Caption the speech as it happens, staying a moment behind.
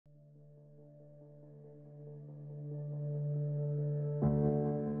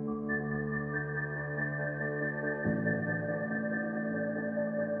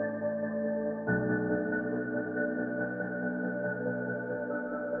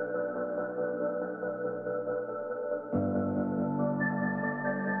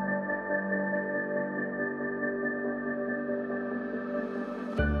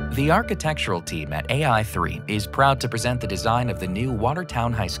The architectural team at Ai3 is proud to present the design of the new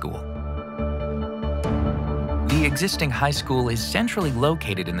Watertown High School. The existing high school is centrally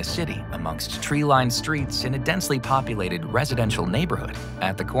located in the city amongst tree-lined streets in a densely populated residential neighborhood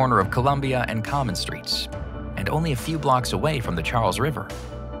at the corner of Columbia and Common Streets, and only a few blocks away from the Charles River.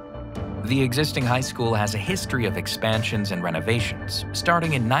 The existing high school has a history of expansions and renovations,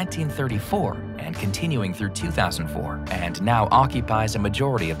 starting in 1934 and continuing through 2004, and now occupies a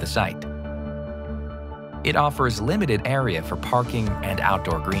majority of the site. It offers limited area for parking and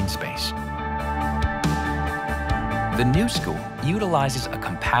outdoor green space. The new school utilizes a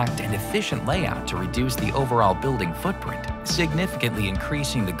compact and efficient layout to reduce the overall building footprint, significantly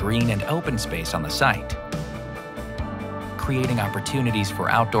increasing the green and open space on the site, creating opportunities for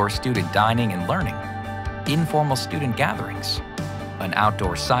outdoor student dining and learning, informal student gatherings, an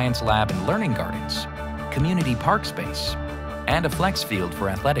outdoor science lab and learning gardens, community park space, and a flex field for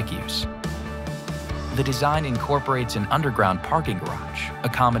athletic use. The design incorporates an underground parking garage,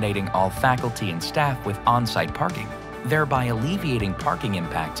 accommodating all faculty and staff with on-site parking, thereby alleviating parking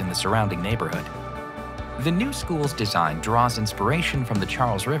impacts in the surrounding neighborhood. The new school's design draws inspiration from the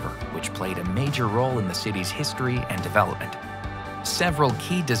Charles River, which played a major role in the city's history and development. Several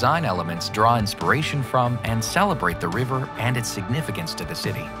key design elements draw inspiration from and celebrate the river and its significance to the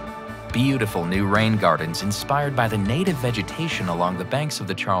city. Beautiful new rain gardens inspired by the native vegetation along the banks of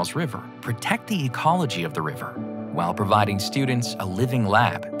the Charles River protect the ecology of the river, while providing students a living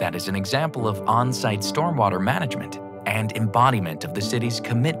lab that is an example of on-site stormwater management and embodiment of the city's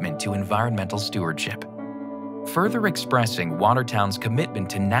commitment to environmental stewardship. Further expressing Watertown's commitment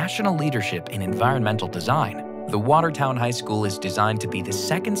to national leadership in environmental design, the Watertown High School is designed to be the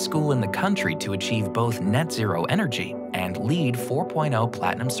second school in the country to achieve both net zero energy and LEED 4.0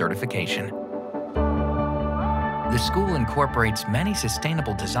 Platinum certification. The school incorporates many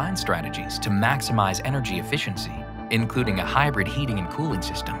sustainable design strategies to maximize energy efficiency, including a hybrid heating and cooling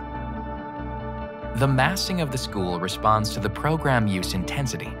system. The massing of the school responds to the program use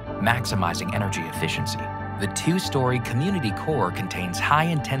intensity, maximizing energy efficiency. The two-story community core contains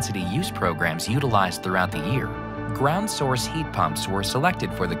high-intensity use programs utilized throughout the year. Ground source heat pumps were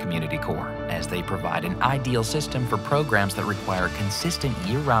selected for the community core, as they provide an ideal system for programs that require consistent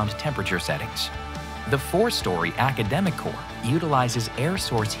year-round temperature settings. The four-story academic core utilizes air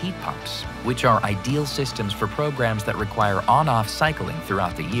source heat pumps, which are ideal systems for programs that require on-off cycling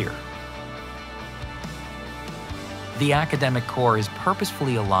throughout the year. The academic core is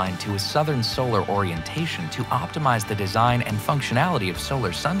purposefully aligned to a southern solar orientation to optimize the design and functionality of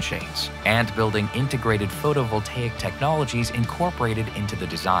solar sunshades and building integrated photovoltaic technologies incorporated into the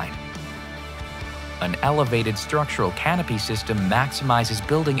design. An elevated structural canopy system maximizes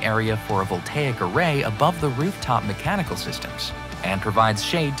building area for a voltaic array above the rooftop mechanical systems and provides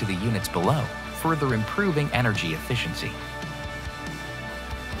shade to the units below, further improving energy efficiency.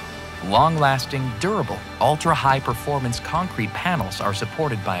 Long-lasting, durable, ultra-high-performance concrete panels are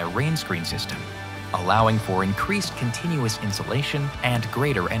supported by a Rane screen system, allowing for increased continuous insulation and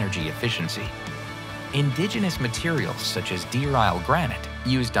greater energy efficiency. Indigenous materials such as Deer Isle granite,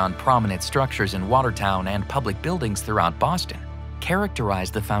 used on prominent structures in Watertown and public buildings throughout Boston, characterize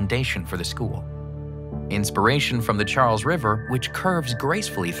the foundation for the school. Inspiration from the Charles River, which curves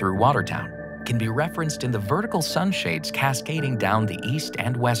gracefully through Watertown, can be referenced in the vertical sunshades cascading down the east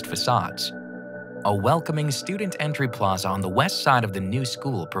and west facades. A welcoming student entry plaza on the west side of the new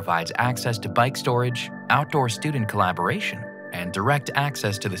school provides access to bike storage, outdoor student collaboration, and direct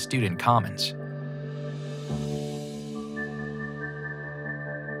access to the student commons.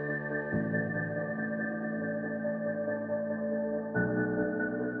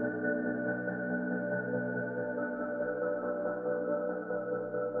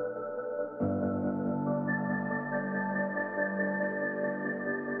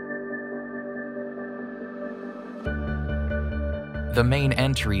 The main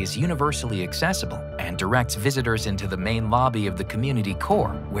entry is universally accessible and directs visitors into the main lobby of the community core,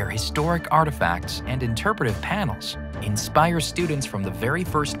 where historic artifacts and interpretive panels inspire students from the very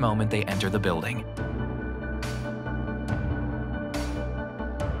first moment they enter the building.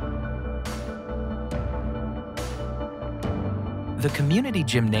 The community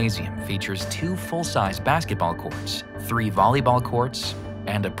gymnasium features 2 full-size basketball courts, 3 volleyball courts,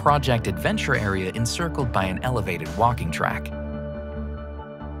 and a project adventure area encircled by an elevated walking track.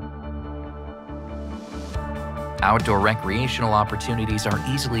 Outdoor recreational opportunities are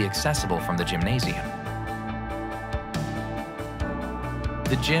easily accessible from the gymnasium.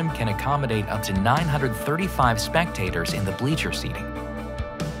 The gym can accommodate up to 935 spectators in the bleacher seating.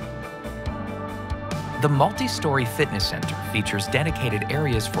 The multi-story fitness center features dedicated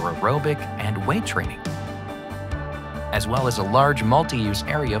areas for aerobic and weight training, as well as a large multi-use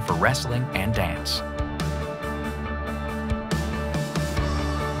area for wrestling and dance.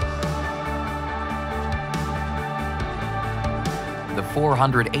 The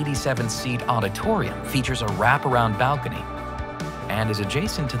 487-seat auditorium features a wraparound balcony and is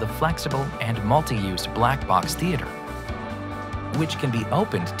adjacent to the flexible and multi-use black box theater, which can be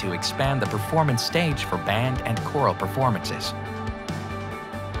opened to expand the performance stage for band and choral performances.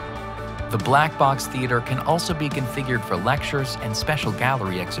 The black box theater can also be configured for lectures and special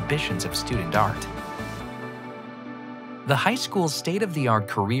gallery exhibitions of student art. The high school's state-of-the-art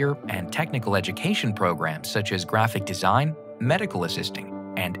career and technical education programs such as graphic design, medical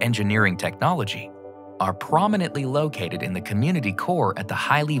assisting, and engineering technology are prominently located in the community core at the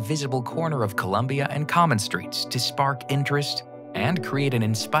highly visible corner of Columbia and Common Streets to spark interest and create an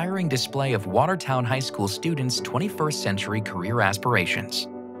inspiring display of Watertown High School students' 21st century career aspirations.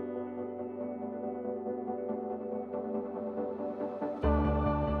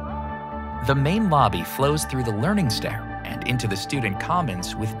 The main lobby flows through the learning stair and into the student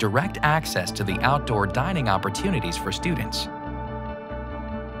commons with direct access to the outdoor dining opportunities for students.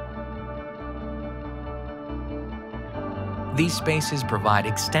 These spaces provide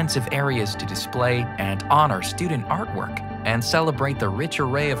extensive areas to display and honor student artwork and celebrate the rich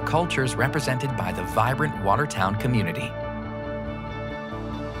array of cultures represented by the vibrant Watertown community.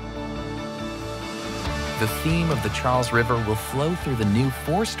 The theme of the Charles River will flow through the new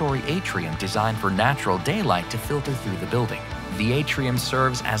 4-story atrium designed for natural daylight to filter through the building. The atrium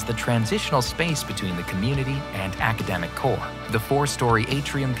serves as the transitional space between the community and academic core. The 4-story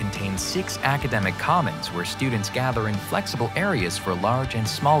atrium contains 6 academic commons where students gather in flexible areas for large and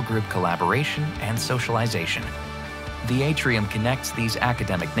small group collaboration and socialization. The atrium connects these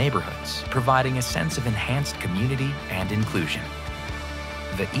academic neighborhoods, providing a sense of enhanced community and inclusion.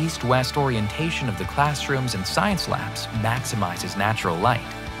 The east-west orientation of the classrooms and science labs maximizes natural light.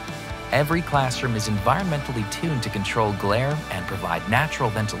 Every classroom is environmentally tuned to control glare and provide natural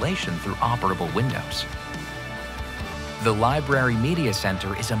ventilation through operable windows. The Library Media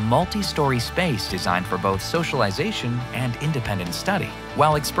Center is a multi-story space designed for both socialization and independent study,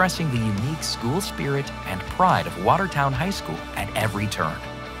 while expressing the unique school spirit and pride of Watertown High School at every turn.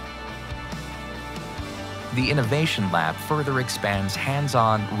 The Innovation Lab further expands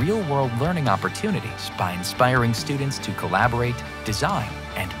hands-on, real-world learning opportunities by inspiring students to collaborate, design,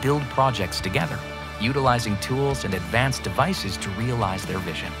 and build projects together, utilizing tools and advanced devices to realize their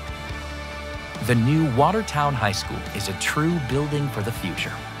vision. The new Watertown High School is a true building for the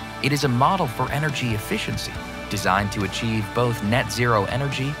future. It is a model for energy efficiency, designed to achieve both net zero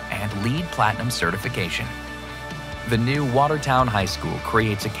energy and LEED Platinum certification. The new Watertown High School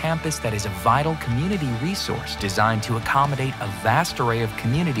creates a campus that is a vital community resource designed to accommodate a vast array of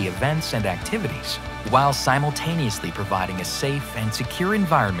community events and activities, while simultaneously providing a safe and secure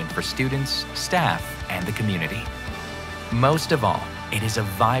environment for students, staff, and the community. Most of all, it is a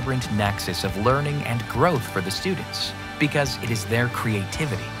vibrant nexus of learning and growth for the students, because it is their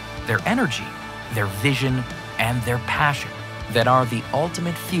creativity, their energy, their vision, and their passion that are the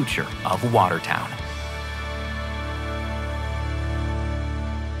ultimate future of Watertown.